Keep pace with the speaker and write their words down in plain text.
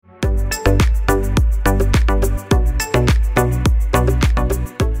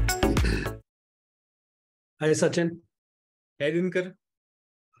Hi, Sachin. Hey, Dinkar.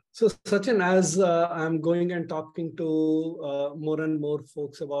 So, Sachin, as I'm going and talking to more and more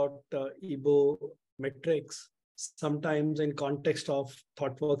folks about EEBO metrics, sometimes in context of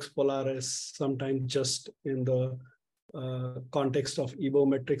ThoughtWorks Polaris, sometimes just in the context of EEBO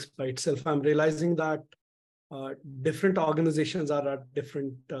metrics by itself, I'm realizing that different organizations are at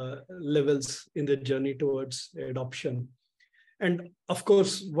different levels in the journey towards adoption. And of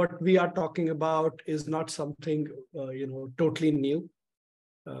course, what we are talking about is not something totally new.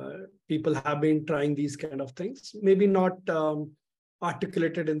 People have been trying these kind of things, maybe not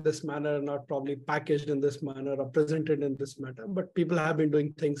articulated in this manner, not probably packaged in this manner or presented in this manner, but people have been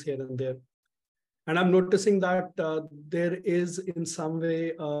doing things here and there. And I'm noticing that there is in some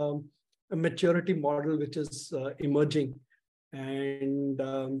way a maturity model which is emerging. And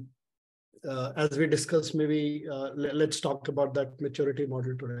as we discussed, maybe let's talk about that maturity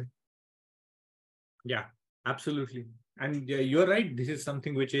model today. Yeah, absolutely. And you're right. This is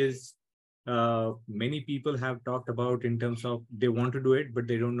something which is many people have talked about in terms of they want to do it, but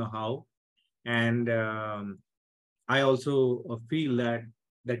they don't know how. And I also feel that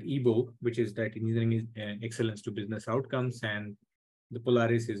EEBO, which is that engineering excellence to business outcomes, and the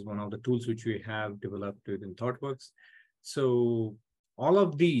Polaris is one of the tools which we have developed within ThoughtWorks. So all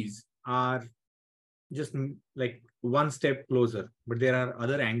of these are just like one step closer, but there are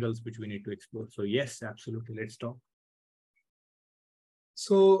other angles which we need to explore. So yes, absolutely. Let's talk.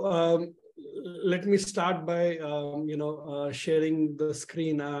 So let me start by sharing the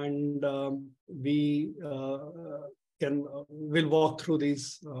screen, and we'll walk through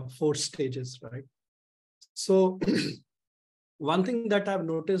these 4 stages, right? So one thing that I've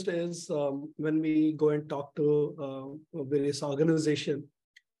noticed is when we go and talk to various organizations,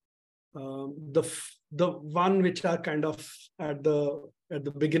 the one which are kind of at the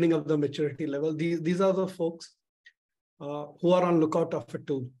beginning of the maturity level, these are the folks who are on lookout of a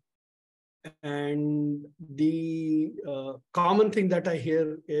tool. And the common thing that I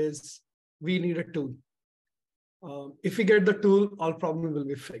hear is we need a tool. If we get the tool, all problem will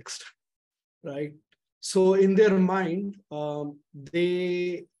be fixed, right? So in their mind,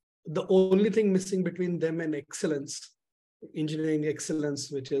 the only thing missing between them and excellence, engineering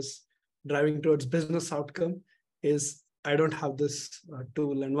excellence, which is driving towards business outcome, is I don't have this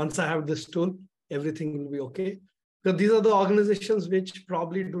tool. And once I have this tool, everything will be okay. So these are the organizations which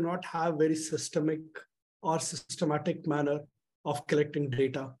probably do not have very systematic manner of collecting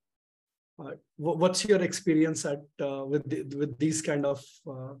data. What's your experience with these kind of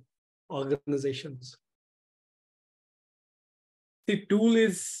organizations? The tool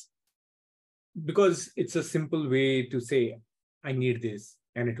is because it's a simple way to say, I need this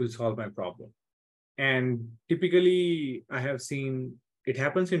and it will solve my problem. And typically I have seen it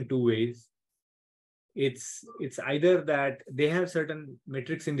happens in 2 ways. It's either that they have certain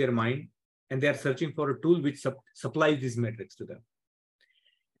metrics in their mind and they are searching for a tool which supplies these metrics to them.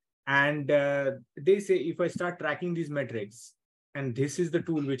 And they say, if I start tracking these metrics and this is the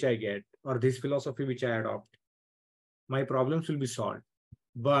tool which I get, or this philosophy which I adopt, my problems will be solved.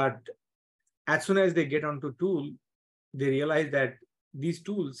 But as soon as they get onto tool, they realize that these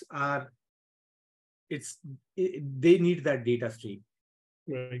tools they need that data stream.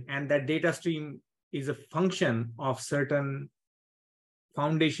 Right. And that data stream is a function of certain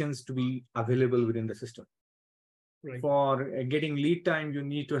foundations to be available within the system. Right. For getting lead time, you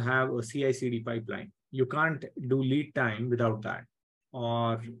need to have a CI/CD pipeline. You can't do lead time without that.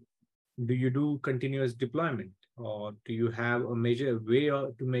 Or do you do continuous deployment? Or do you have a major way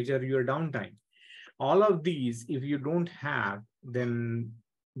to measure your downtime? All of these, if you don't have, then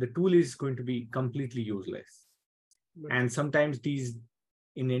the tool is going to be completely useless. Right. And sometimes these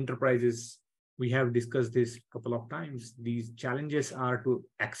in enterprises, we have discussed this a couple of times. These challenges are to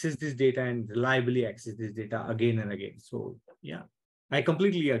access this data and reliably access this data again and again. So yeah, I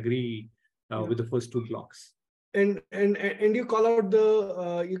completely agree with the first 2 blocks. And you call out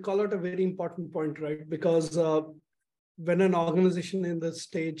a very important point, right? Because when an organization in the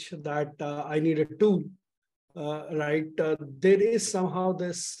stage that I need a tool, right? There is somehow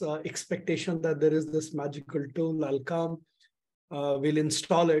this expectation that there is this magical tool. I'll come, we'll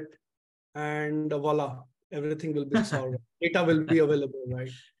install it, and voila, everything will be solved. Data will be available,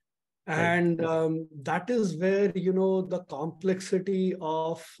 right? And that is where, the complexity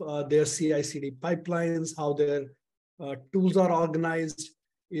of their CI/CD pipelines, how their tools are organized,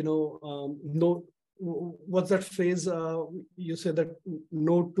 what's that phrase? You said that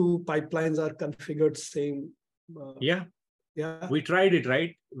no 2 pipelines are configured same. Yeah. We tried it,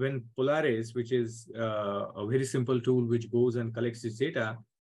 right? When Polaris, which is a very simple tool which goes and collects this data,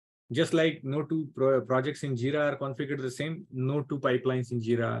 Just like no two projects in Jira are configured the same, no two pipelines in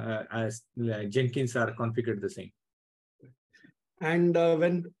Jira as Jenkins are configured the same. And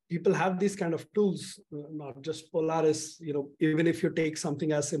when people have these kind of tools, not just Polaris, even if you take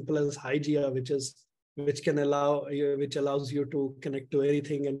something as simple as Hygia, which allows you to connect to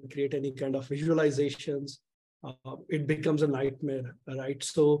anything and create any kind of visualizations, it becomes a nightmare, right?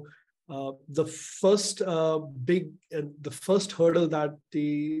 So the first hurdle that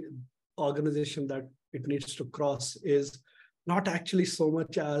the organization that it needs to cross is not actually so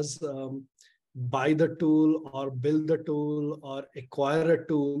much as buy the tool or build the tool or acquire a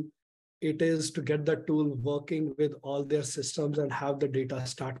tool. It is to get the tool working with all their systems and have the data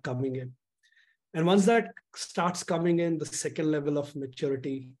start coming in. And once that starts coming in, the second level of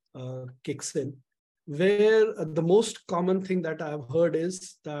maturity kicks in, where the most common thing that I've heard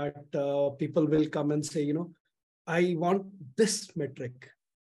is that people will come and say, I want this metric.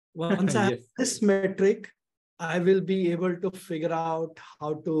 Once I have this metric, I will be able to figure out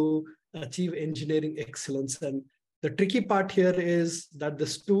how to achieve engineering excellence. And the tricky part here is that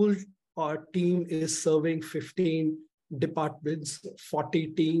this tool or team is serving 15 departments, 40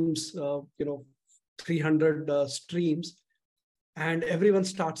 teams, 300 streams, and everyone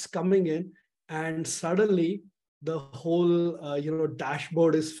starts coming in, and suddenly the whole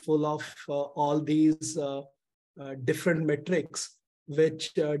dashboard is full of all these different metrics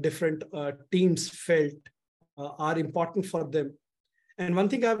which different teams felt are important for them. And one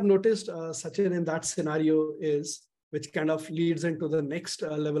thing I've noticed, Sachin, in that scenario is, which kind of leads into the next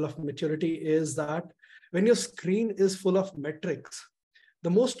level of maturity, is that when your screen is full of metrics, the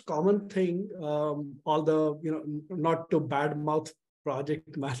most common thing, not to badmouth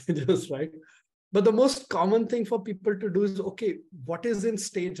project managers, right? But the most common thing for people to do is, okay, what is in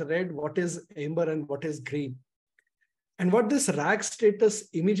stage red, what is amber, and what is green? And what this RAG status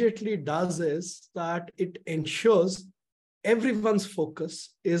immediately does is that it ensures everyone's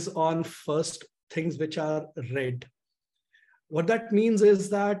focus is on first things which are red. What that means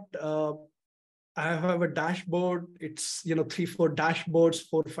is that I have a dashboard, it's 3-4 dashboards,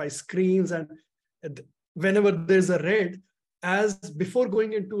 4-5 screens, and whenever there's a red, as before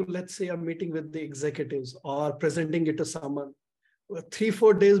going into, let's say, a meeting with the executives or presenting it to someone,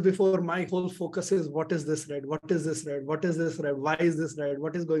 3-4 days before, my whole focus is, what is this red? What is this red? What is this red? Why is this red?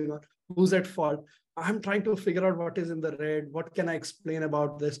 What is going on? Who's at fault? I'm trying to figure out what is in the red. What can I explain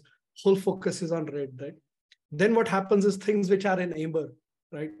about this? Whole focus is on red, right? Then what happens is things which are in amber,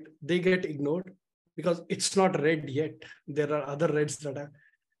 right? They get ignored because it's not red yet. There are other reds that are.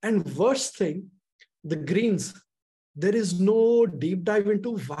 And worst thing, the greens, there is no deep dive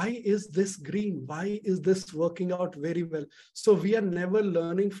into why is this green? Why is this working out very well? So we are never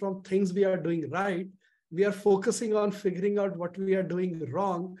learning from things we are doing right. We are focusing on figuring out what we are doing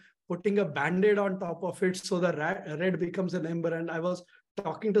wrong, putting a band-aid on top of it so the red becomes an amber. And I was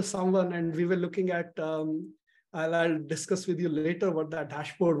talking to someone and we were looking at, I'll discuss with you later what that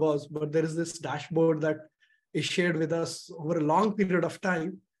dashboard was, but there is this dashboard that is shared with us over a long period of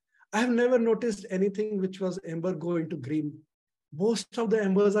time. I have never noticed anything which was amber go into green. Most of the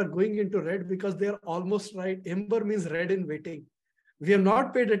embers are going into red because they're almost right. Amber means red in waiting. We have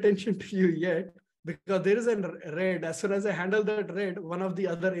not paid attention to you yet because there is a red. As soon as I handle that red, one of the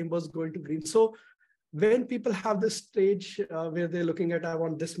other embers go into green. So when people have this stage where they're looking at, I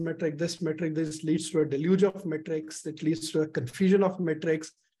want this metric, this leads to a deluge of metrics. It leads to a confusion of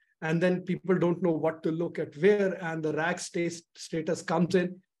metrics. And then people don't know what to look at where, and the RAG status comes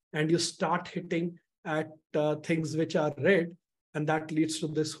in, and you start hitting at things which are red, and that leads to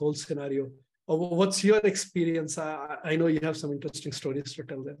this whole scenario. What's your experience? I know you have some interesting stories to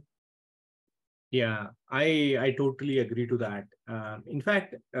tell there. Yeah, I totally agree to that. In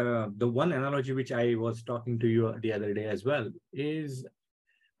fact, the one analogy which I was talking to you the other day as well is,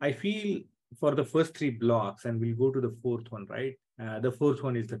 I feel for the first 3 blocks, and we'll go to the 4th one, right? The 4th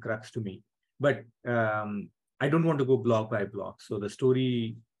one is the crux to me. But I don't want to go block by block. So the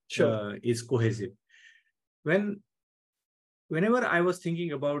story is cohesive. Whenever I was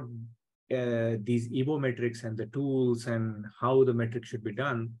thinking about these EEBO metrics and the tools and how the metrics should be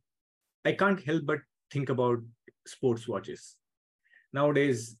done, I can't help but think about sports watches.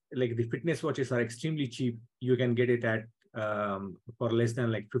 Nowadays, like the fitness watches are extremely cheap. You can get it at for less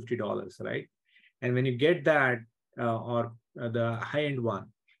than like $50, right? And when you get that or the high-end one,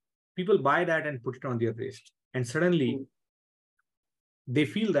 people buy that and put it on their wrist. And suddenly they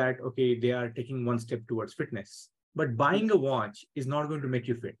feel that, okay, they are taking one step towards fitness. But buying a watch is not going to make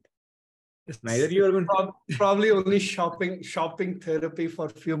you fit. Neither you are going to... Probably only shopping therapy for a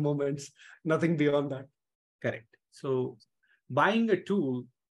few moments, nothing beyond that. Correct. So buying a tool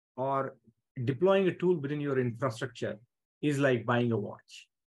or deploying a tool within your infrastructure is like buying a watch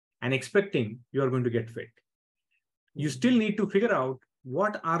and expecting you are going to get fit. You still need to figure out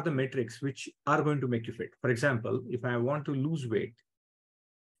what are the metrics which are going to make you fit. For example, if I want to lose weight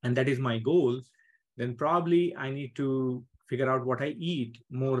and that is my goal, then probably I need to figure out what I eat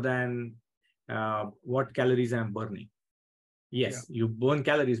more than what calories I'm burning. Yes, you burn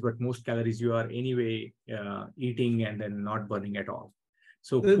calories, but most calories you are anyway eating and then not burning at all.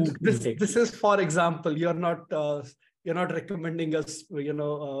 So food this is, for example, you're not recommending us,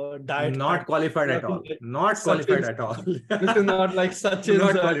 diet. Not qualified at all. Not qualified at all. This is not like such as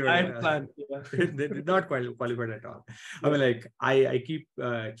a diet plan. They're not qualified at all. I mean, like I keep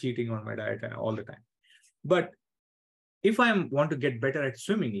cheating on my diet all the time. But if I want to get better at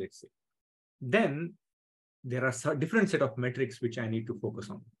swimming, let's say, then there are different set of metrics which I need to focus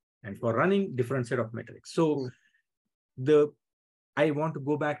on. And for running, different set of metrics. So I want to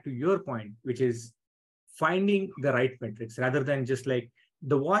go back to your point, which is finding the right metrics rather than just like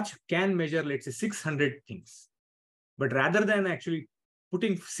the watch can measure, let's say, 600 things. But rather than actually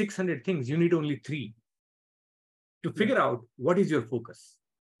putting 600 things, you need only 3 to figure out what is your focus.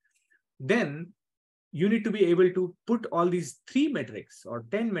 Then you need to be able to put all these 3 metrics or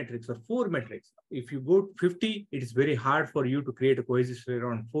 10 metrics or 4 metrics. If you go 50, it is very hard for you to create a cohesive story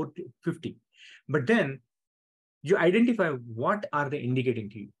around 50. But then you identify what are they indicating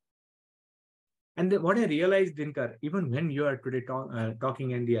to you. And then what I realized, Dinkar, even when you are today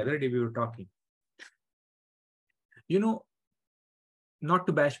talking and the other day we were talking, not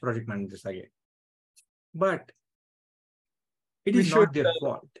to bash project managers again, but it is not their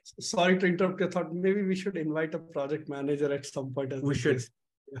fault. Sorry to interrupt your thought. Maybe we should invite a project manager at some point. We should.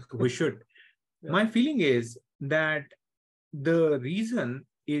 Yeah. My feeling is that the reason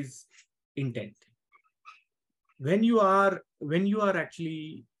is intent. When you are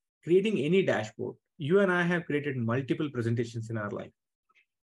actually creating any dashboard, you and I have created multiple presentations in our life.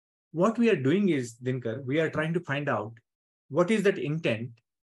 What we are doing is, Dinkar, we are trying to find out what is that intent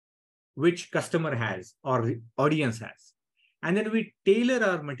which customer has or the audience has. And then we tailor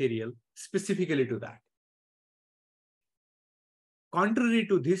our material specifically to that. Contrary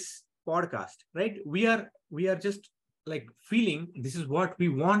to this podcast, right? We are just like feeling this is what we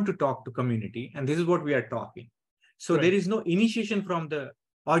want to talk to community and this is what we are talking. So there is no initiation from the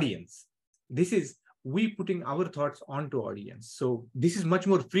audience. This is we putting our thoughts onto audience. So this is much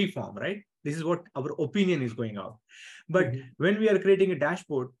more free form, right? This is what our opinion is going out. But when we are creating a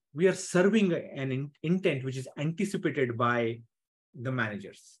dashboard, we are serving an intent which is anticipated by the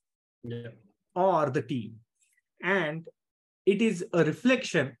managers or the team. And it is a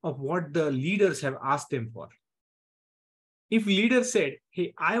reflection of what the leaders have asked them for. If leaders said,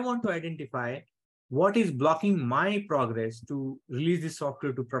 hey, I want to identify what is blocking my progress to release this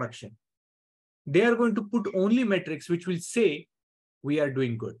software to production, they are going to put only metrics which will say we are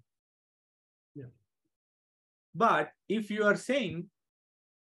doing good. But if you are saying,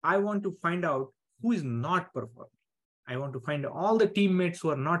 I want to find out who is not performing, I want to find all the teammates who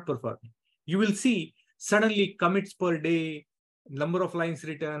are not performing, you will see suddenly commits per day, number of lines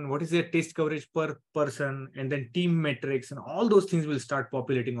written, what is their test coverage per person, and then team metrics, and all those things will start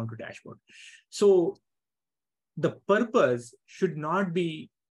populating onto dashboard. So the purpose should not be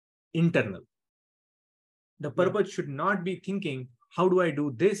internal. The purpose should not be thinking, how do I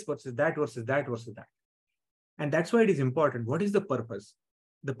do this versus that versus that versus that? And that's why it is important. What is the purpose?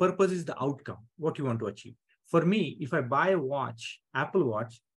 The purpose is the outcome, what you want to achieve. For me, if I buy a watch, Apple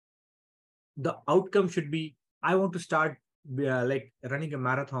Watch, the outcome should be, I want to start like running a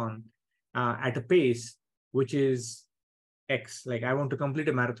marathon at a pace which is X. Like I want to complete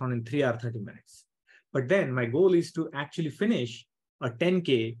a marathon in 3 hours, 30 minutes. But then my goal is to actually finish a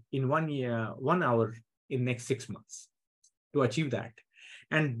 10K in 1 hour in next 6 months to achieve that.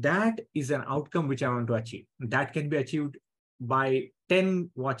 And that is an outcome which I want to achieve. That can be achieved by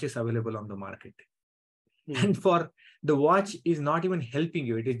 10 watches available on the market. And for the watch is not even helping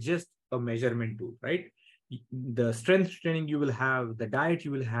you. It is just a measurement tool, right? The strength training you will have, the diet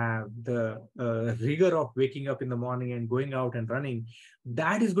you will have, the rigor of waking up in the morning and going out and running,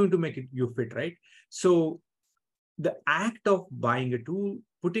 that is going to make you fit, right? So the act of buying a tool,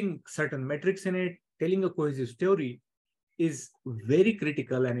 putting certain metrics in it, telling a cohesive story is very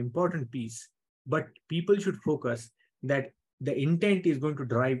critical and important piece. But people should focus that the intent is going to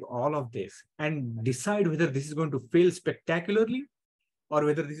drive all of this and decide whether this is going to fail spectacularly or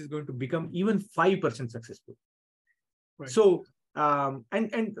whether this is going to become even 5% successful. Right. So,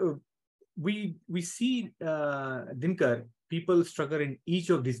 we see, Dinkar, people struggle in each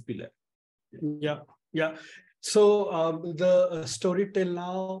of these pillars. Yeah. So the story till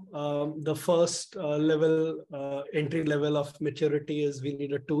now, the first level, entry level of maturity is we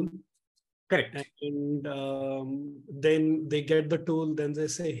need a tool. Correct. And then they get the tool, then they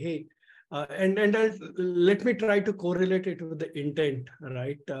say, hey, and let me try to correlate it with the intent,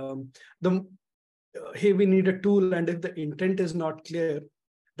 right? Hey, we need a tool, and if the intent is not clear,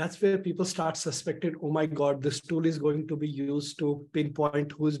 that's where people start suspecting, oh my God, this tool is going to be used to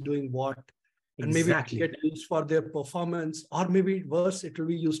pinpoint who is doing what. And maybe it get used for their performance, or maybe worse, it will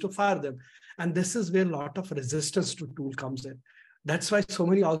be used to fire them. And this is where a lot of resistance to tool comes in. That's why so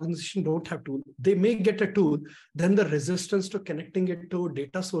many organizations don't have tool. They may get a tool, then the resistance to connecting it to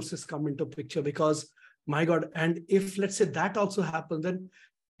data sources come into picture because, my God, and if let's say that also happens, then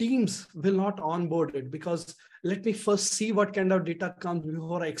teams will not onboard it because let me first see what kind of data comes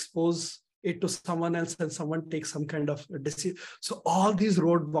before I expose it to someone else and someone takes some kind of decision. So all these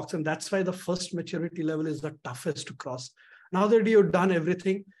roadblocks, and that's why the first maturity level is the toughest to cross. Now that you've done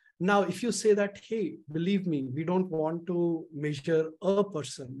everything, now, if you say that, hey, believe me, we don't want to measure a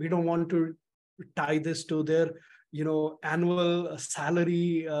person. We don't want to tie this to their, annual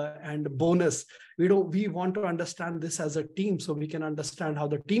salary and bonus. We want to understand this as a team so we can understand how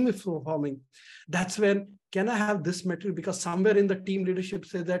the team is performing. That's when, can I have this metric? Because somewhere in the team leadership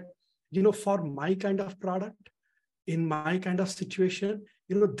says that, for my kind of product, in my kind of situation,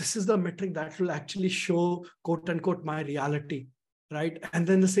 this is the metric that will actually show, quote unquote, my reality. Right. And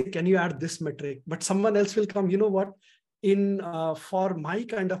then they say, can you add this metric? But someone else will come, what, for my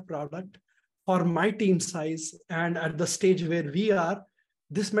kind of product, for my team size, and at the stage where we are,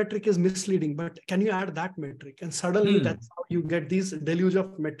 this metric is misleading, but can you add that metric? And suddenly that's how you get these deluge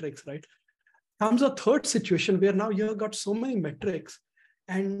of metrics, right? Comes a third situation where now you've got so many metrics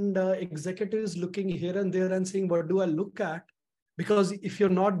and executives looking here and there and saying, what do I look at? Because if you're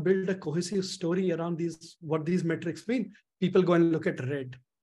not build a cohesive story around these, what these metrics mean, people go and look at red.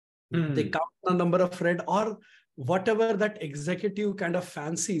 They count the number of red or whatever that executive kind of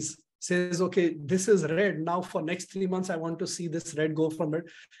fancies, says, okay, this is red. Now for next 3 months, I want to see this red go from red.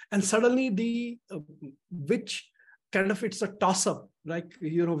 And suddenly which kind of, it's a toss up, like,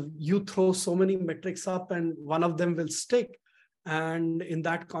 you throw so many metrics up and one of them will stick. And in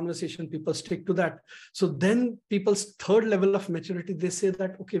that conversation, people stick to that. So then people's third level of maturity, they say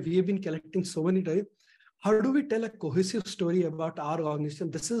that, okay, we have been collecting so many data. How do we tell a cohesive story about our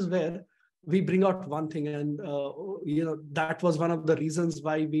organization? This is where we bring out one thing. And, that was one of the reasons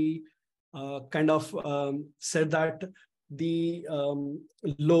why we said that the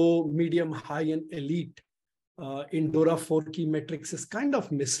low, medium, high, and elite in DORA 4 key metrics is kind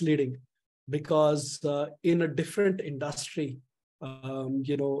of misleading because in a different industry,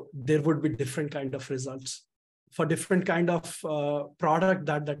 there would be different kind of results for different kind of product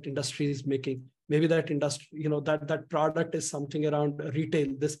that industry is making. Maybe that industry, that product is something around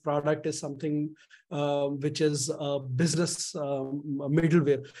retail. This product is something which is business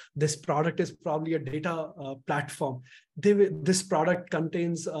middleware. This product is probably a data platform. This product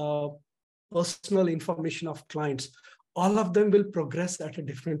contains personal information of clients. All of them will progress at a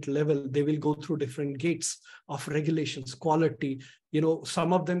different level. They will go through different gates of regulations, quality.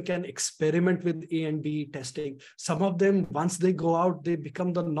 Some of them can experiment with A and B testing. Some of them, once they go out, they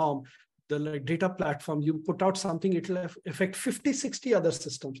become the norm. The data platform, you put out something, it will affect 50, 60 other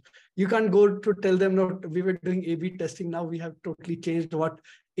systems. You can't go to tell them, no, we were doing A/B testing. Now we have totally changed what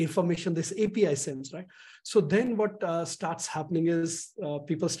information this API sends, right? So then what starts happening is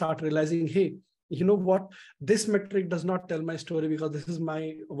people start realizing, hey, you know what, this metric does not tell my story because this is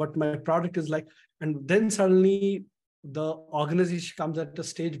what my product is like. And then suddenly the organization comes at a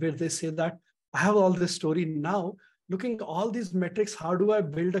stage where they say that I have all this story now. Looking at all these metrics, how do I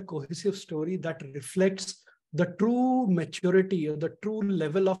build a cohesive story that reflects the true maturity or the true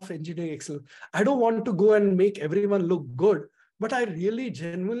level of engineering excellence? I don't want to go and make everyone look good, but I really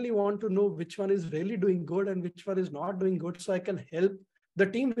genuinely want to know which one is really doing good and which one is not doing good, so I can help the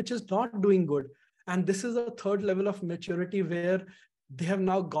team which is not doing good. And this is a third level of maturity where they have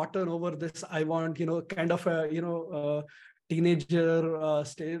now gotten over this. I want, kind of a, teenager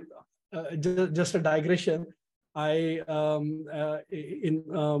state. Just a digression. I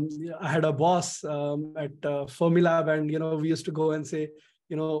had a boss at Fermilab, and we used to go and say,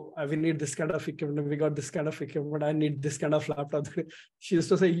 we need this kind of equipment. We got this kind of equipment. I need this kind of laptop. She used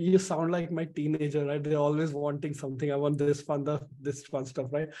to say, you sound like my teenager, right? They're always wanting something. I want this fun, this fun stuff,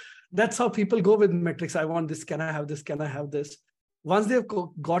 right? That's how people go with metrics. I want this. Can I have this? Can I have this? Once they've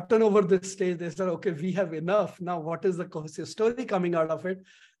gotten over this stage, they said, okay, we have enough. Now, what is the cohesive story coming out of it?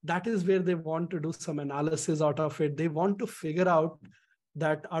 That is where they want to do some analysis out of it. They want to figure out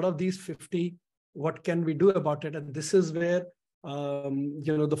that out of these 50, what can we do about it? And this is where,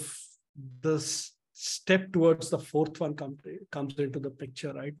 the step towards the fourth one comes into the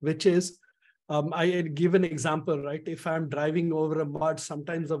picture, right? Which is, I give an example, right? If I'm driving over a mud,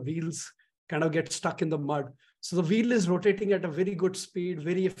 sometimes the wheels kind of get stuck in the mud. So the wheel is rotating at a very good speed,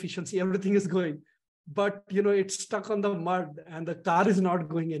 very efficiency, everything is going. But, it's stuck on the mud and the car is not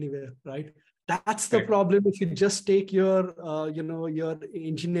going anywhere, right? That's the problem. If you just take your, your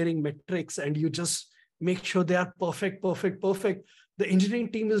engineering metrics and you just make sure they are perfect. The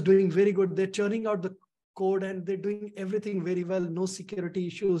engineering team is doing very good. They're churning out the code and they're doing everything very well. No security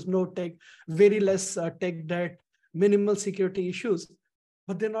issues, no tech, very less tech debt, minimal security issues,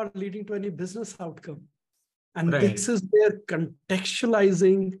 but they're not leading to any business outcome. And this is where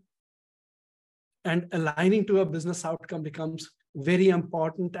contextualizing and aligning to a business outcome becomes very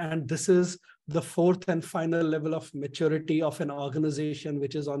important. And this is the fourth and final level of maturity of an organization,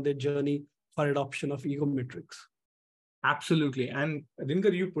 which is on their journey for adoption of ego metrics. Absolutely. And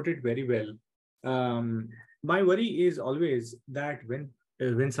Dinkar, you put it very well. My worry is always that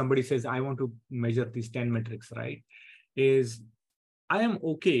when somebody says, I want to measure these 10 metrics, right, is I am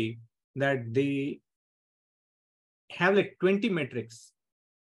okay that they have like 20 metrics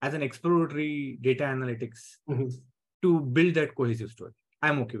as an exploratory data analytics to build that cohesive story.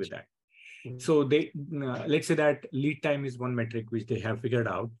 I'm okay with that. So they, let's say that lead time is one metric which they have figured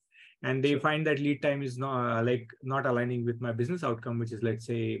out, and they find that lead time is not aligning with my business outcome, which is, let's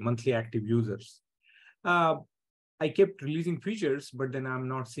say, monthly active users. I kept releasing features, but then I'm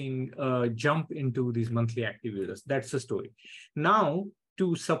not seeing a jump into these monthly active users. That's the story. Now,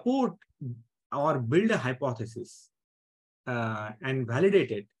 to support or build a hypothesis and validate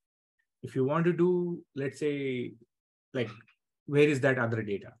it, if you want to do, let's say, like, where is that other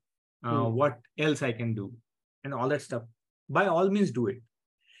data? What else I can do? And all that stuff. By all means, do it.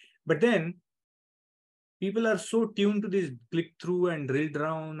 But then people are so tuned to this click through and drill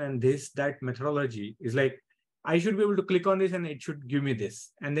down and that methodology is like, I should be able to click on this and it should give me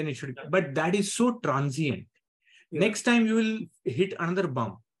this. And then it should, but that is so transient. Next time you will hit another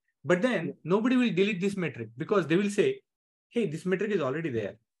bump, but then nobody will delete this metric because they will say, hey, this metric is already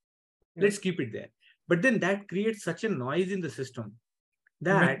there. Let's keep it there. But then that creates such a noise in the system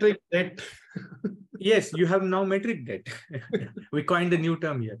that metric debt. Yes, you have now metric debt. We coined a new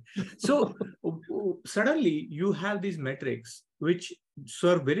term here. So suddenly you have these metrics which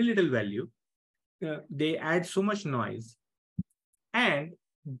serve very little value. They add so much noise, and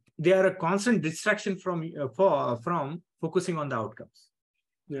they are a constant distraction from focusing on the outcomes.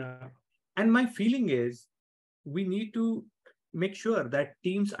 And my feeling is we need to make sure that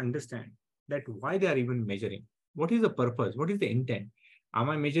teams understand that why they are even measuring. What is the purpose? What is the intent? Am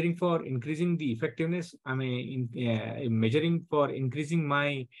I measuring for increasing the effectiveness? Am I measuring for increasing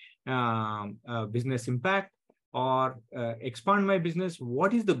my business impact or expand my business?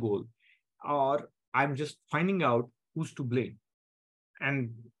 What is the goal? Or I'm just finding out who's to blame.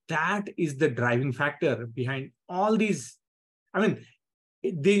 And that is the driving factor behind all these. I mean,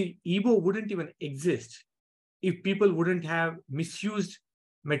 the EEBO wouldn't even exist if people wouldn't have misused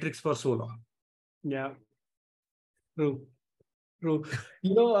metrics for so long. Yeah, true.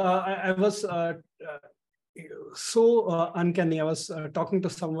 I was so uncanny. I was talking to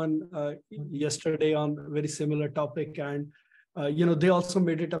someone yesterday on a very similar topic, and they also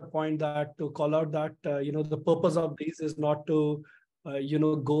made it a point that to call out that the purpose of these is not to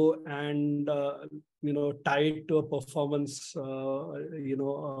go and tie it to a performance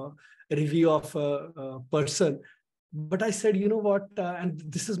review of a person. But I said, you know what, and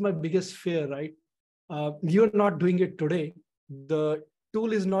this is my biggest fear, right? You're not doing it today. The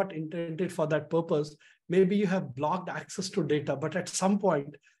tool is not intended for that purpose. Maybe you have blocked access to data, but at some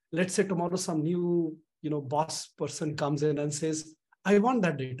point, let's say tomorrow, some new, boss person comes in and says, I want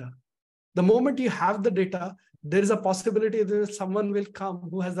that data. The moment you have the data, there is a possibility that someone will come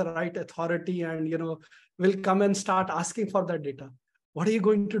who has the right authority and, will come and start asking for that data. What are you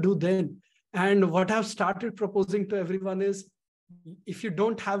going to do then? And what I've started proposing to everyone is, if you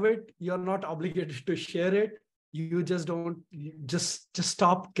don't have it, you're not obligated to share it. You just just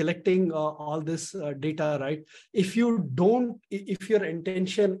stop collecting all this data, right? If your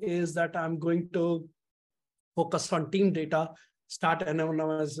intention is that I'm going to focus on team data, start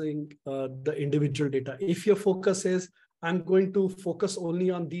anonymizing the individual data. If your focus is, I'm going to focus only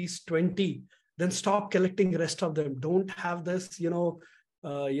on these 20, then stop collecting the rest of them. Don't have this,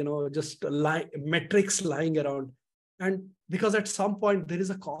 just metrics lying around. And because at some point there is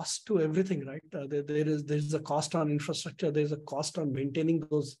a cost to everything, right? There is a cost on infrastructure. There's a cost on maintaining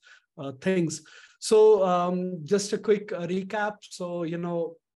those things. So just a quick recap. So,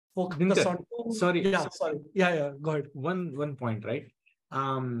 focus Dinkar, on. sorry. Yeah, sorry. Yeah. Go ahead. One point, right?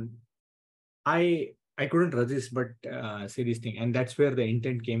 I couldn't resist but say this thing, and that's where the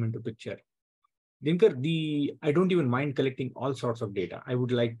intent came into picture. Dinkar, I don't even mind collecting all sorts of data. I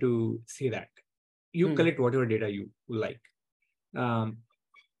would like to say that you collect whatever data you like. I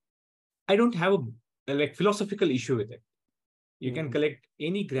don't have a like philosophical issue with it. You can collect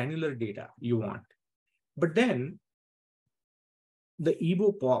any granular data you want, but then the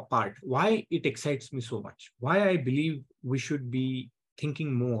EEBO part, why it excites me so much, why I believe we should be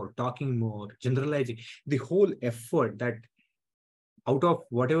thinking more, talking more, generalizing the whole effort that out of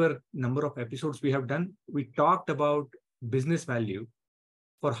whatever number of episodes we have done, we talked about business value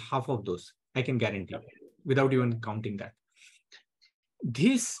for half of those. I can guarantee without even counting that.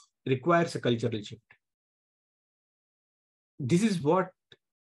 This requires a cultural shift. This is what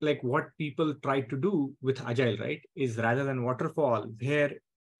people try to do with Agile, right? Is rather than waterfall, where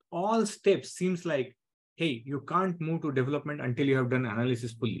all steps seems like, hey, you can't move to development until you have done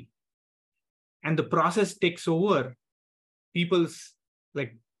analysis fully. And the process takes over people's,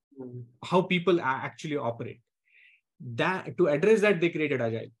 like how people actually operate. That to address that, they created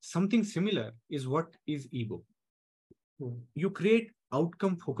Agile. Something similar is what is EEBO. You create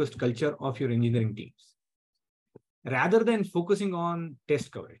outcome-focused culture of your engineering teams. Rather than focusing on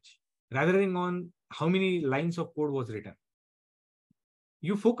test coverage, rather than on how many lines of code was written,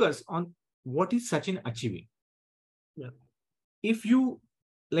 you focus on what is Sachin achieving. Yeah. If you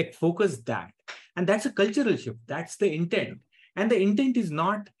focus that, and that's a cultural shift, that's the intent. And the intent is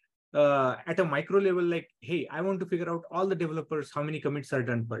not at a micro level, like, hey, I want to figure out all the developers, how many commits are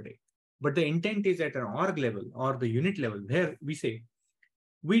done per day. But the intent is at an org level or the unit level, where we say,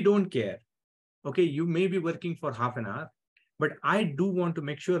 we don't care. Okay, you may be working for half an hour, but I do want to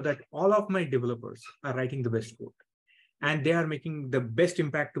make sure that all of my developers are writing the best code and they are making the best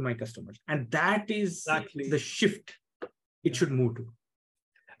impact to my customers. And that is exactly the shift it should move to.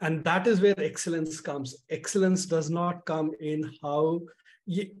 And that is where excellence comes. Excellence does not come in how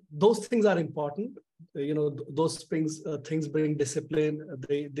those things are important. Those things bring discipline.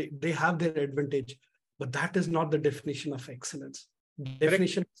 They have their advantage, but that is not the definition of excellence.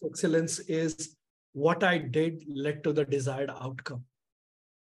 Definition of excellence is what I did led to the desired outcome,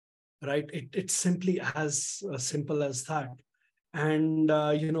 right? It's simply as simple as that. And,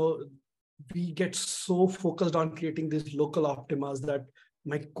 we get so focused on creating these local optimas that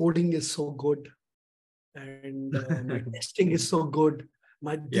my coding is so good and my testing is so good.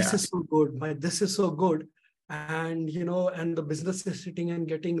 This is so good. This is so good. And, and the business is sitting and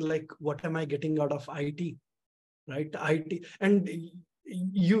getting like, what am I getting out of IT? Right? IT. And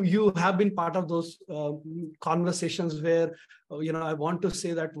you have been part of those conversations where, I want to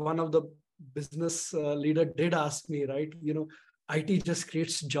say that one of the business leader did ask me, right? IT just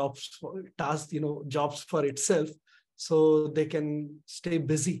creates jobs for tasks, jobs for itself, so they can stay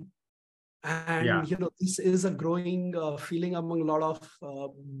busy. And, this is a growing feeling among a lot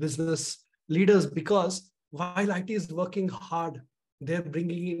of business leaders, because while IT is working hard, they're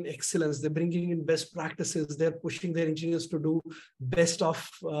bringing in excellence, they're bringing in best practices, they're pushing their engineers to do best of,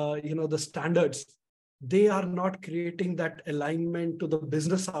 the standards. They are not creating that alignment to the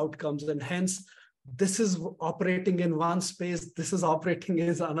business outcomes. And hence, this is operating in one space, this is operating in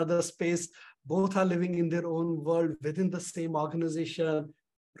another space. Both are living in their own world within the same organization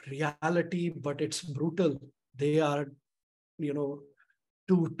reality, but it's brutal. They are,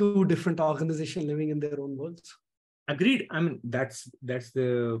 two different organizations living in their own worlds. Agreed. I mean, that's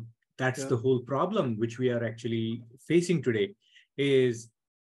the whole problem which we are actually facing today, is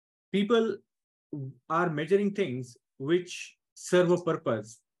people are measuring things which serve a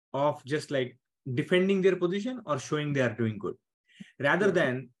purpose of just like defending their position or showing they are doing good, rather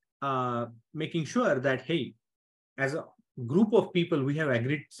than making sure that, hey, as a group of people, we have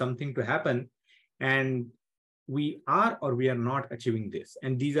agreed something to happen and we are or we are not achieving this.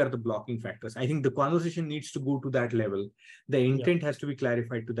 And these are the blocking factors. I think the conversation needs to go to that level. The intent has to be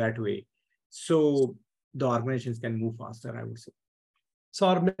clarified to that way, so the organizations can move faster, I would say. So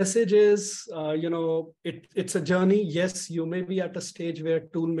our message is, it's a journey. Yes, you may be at a stage where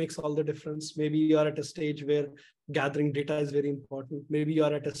tool makes all the difference. Maybe you are at a stage where gathering data is very important. Maybe you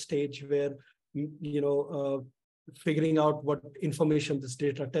are at a stage where, figuring out what information this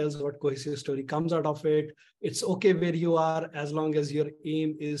data tells, what cohesive story comes out of it. It's okay where you are, as long as your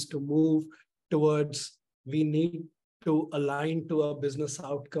aim is to move towards, we need to align to a business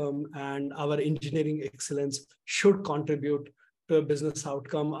outcome, and our engineering excellence should contribute to a business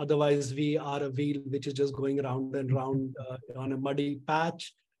outcome. Otherwise, we are a wheel which is just going round and round on a muddy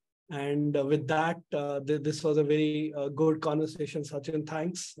patch. And with that, this was a very good conversation, Sachin.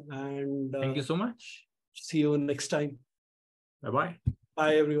 Thanks. And thank you so much. See you next time. Bye-bye.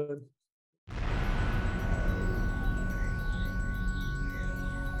 Bye, everyone.